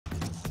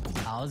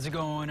How's it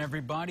going,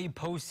 everybody?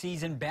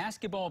 Postseason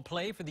basketball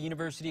play for the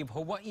University of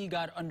Hawaii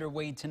got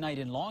underway tonight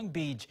in Long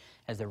Beach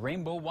as the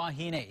Rainbow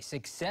Wahine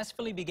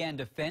successfully began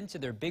defense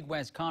of their Big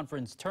West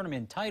Conference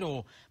tournament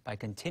title by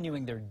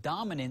continuing their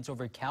dominance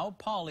over Cal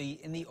Poly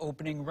in the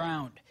opening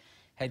round.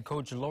 Head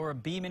coach Laura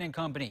Beeman and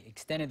company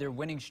extended their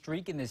winning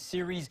streak in this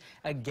series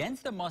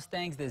against the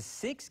Mustangs to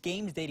 6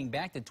 games dating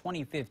back to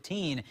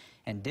 2015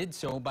 and did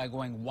so by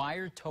going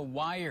wire to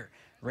wire.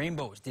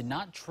 Rainbows did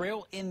not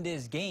trail in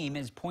this game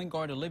as point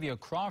guard Olivia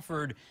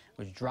Crawford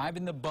was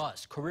driving the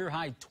bus.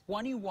 Career-high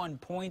 21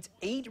 points,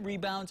 8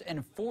 rebounds,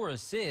 and 4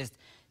 assists.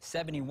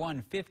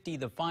 71-50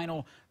 the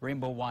final.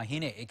 Rainbow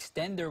Wahine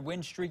extend their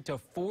win streak to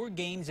 4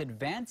 games,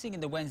 advancing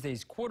into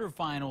Wednesday's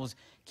quarterfinals,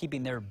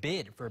 keeping their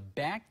bid for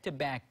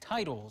back-to-back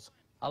titles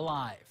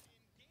alive.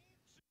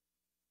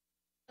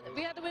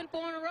 We had to win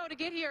 4 in a row to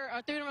get here,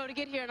 or 3 in a row to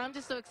get here, and I'm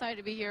just so excited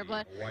to be here.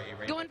 But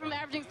going from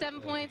averaging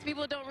 7 points,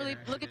 people don't really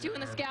look at you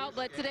in the scout,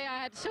 but today I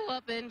had to show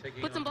up and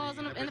put some balls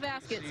in the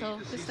basket, so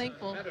just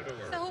thankful.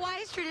 So Hawaii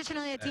is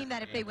traditionally a team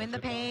that if they win the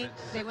paint,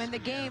 they win the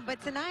game.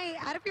 But tonight,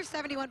 out of your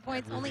 71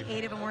 points, only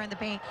 8 of them were in the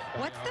paint.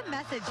 What's the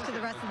message to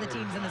the rest of the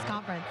teams in this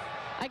conference?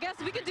 I guess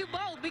we can do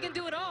both. We can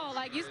do it all.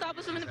 Like, you stop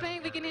us from in the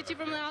paint, we can hit you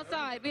from the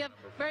outside. We have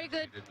very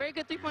good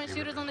three-point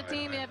shooters on the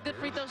team. We have good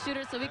free throw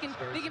shooters, so we can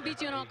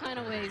beat you in all kind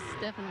of ways,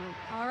 definitely.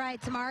 All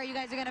right, tomorrow you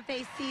guys are going to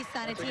face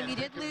CSUN, a team you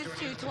did lose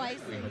to twice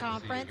in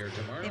conference.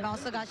 They've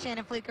also got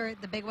Shannon Fluker,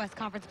 the Big West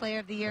Conference Player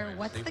of the Year.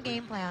 What's the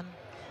game plan?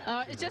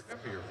 It's just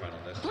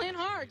playing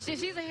hard.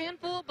 She's a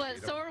handful,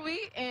 but so are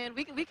we, and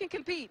we can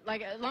compete.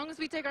 Like, as long as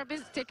we take care of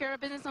our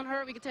business on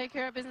her, we can take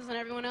care of business on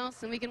everyone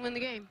else, and we can win the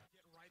game.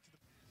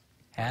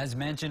 As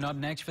mentioned, up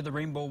next for the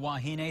Rainbow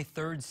Wahine,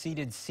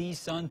 third-seeded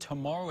CSUN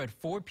tomorrow at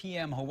 4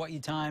 p.m. Hawaii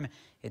time.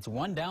 It's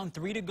 1 down,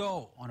 3 to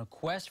go. On a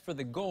quest for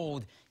the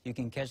gold, you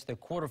can catch the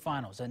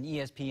quarterfinals on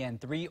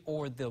ESPN3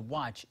 or the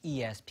Watch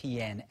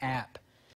ESPN app.